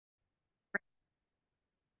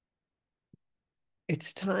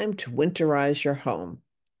It's time to winterize your home.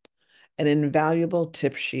 An invaluable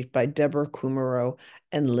tip sheet by Deborah Kummerow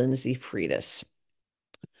and Lindsay Freitas.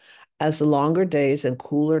 As the longer days and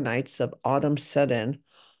cooler nights of autumn set in,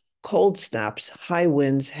 cold snaps, high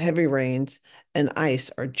winds, heavy rains, and ice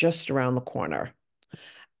are just around the corner.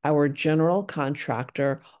 Our general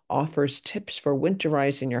contractor offers tips for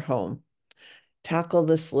winterizing your home. Tackle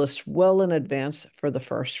this list well in advance for the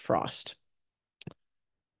first frost.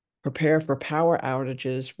 Prepare for power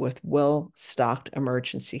outages with well-stocked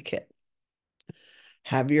emergency kit.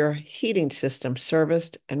 Have your heating system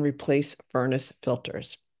serviced and replace furnace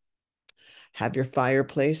filters. Have your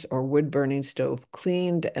fireplace or wood-burning stove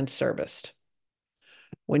cleaned and serviced.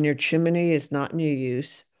 When your chimney is not in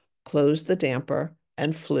use, close the damper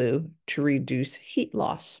and flue to reduce heat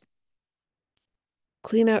loss.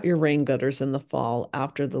 Clean out your rain gutters in the fall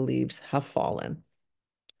after the leaves have fallen.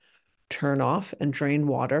 Turn off and drain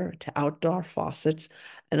water to outdoor faucets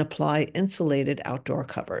and apply insulated outdoor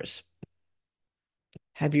covers.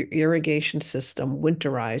 Have your irrigation system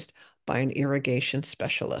winterized by an irrigation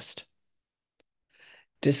specialist.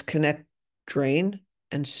 Disconnect, drain,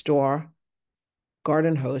 and store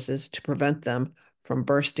garden hoses to prevent them from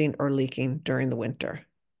bursting or leaking during the winter.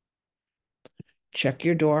 Check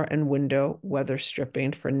your door and window weather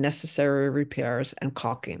stripping for necessary repairs and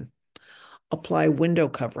caulking. Apply window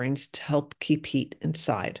coverings to help keep heat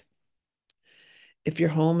inside. If your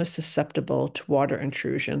home is susceptible to water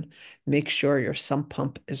intrusion, make sure your sump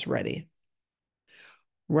pump is ready.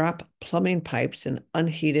 Wrap plumbing pipes in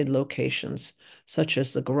unheated locations, such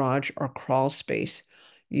as the garage or crawl space,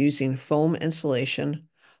 using foam insulation,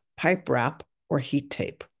 pipe wrap, or heat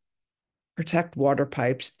tape. Protect water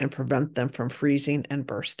pipes and prevent them from freezing and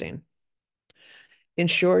bursting.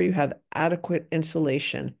 Ensure you have adequate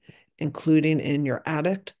insulation, including in your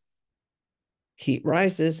attic. Heat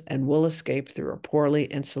rises and will escape through a poorly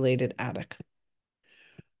insulated attic.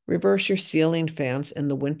 Reverse your ceiling fans in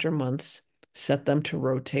the winter months. Set them to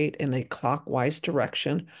rotate in a clockwise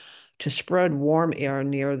direction to spread warm air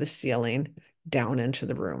near the ceiling down into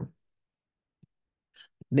the room.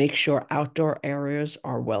 Make sure outdoor areas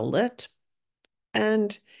are well lit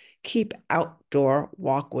and keep outdoor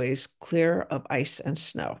walkways clear of ice and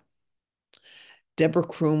snow. Deborah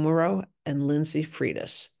Kummerow and Lindsay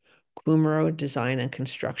Freitas, Kummerow Design and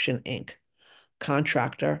Construction, Inc.,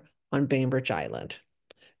 contractor on Bainbridge Island.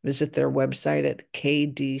 Visit their website at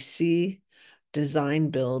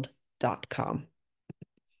kdcdesignbuild.com.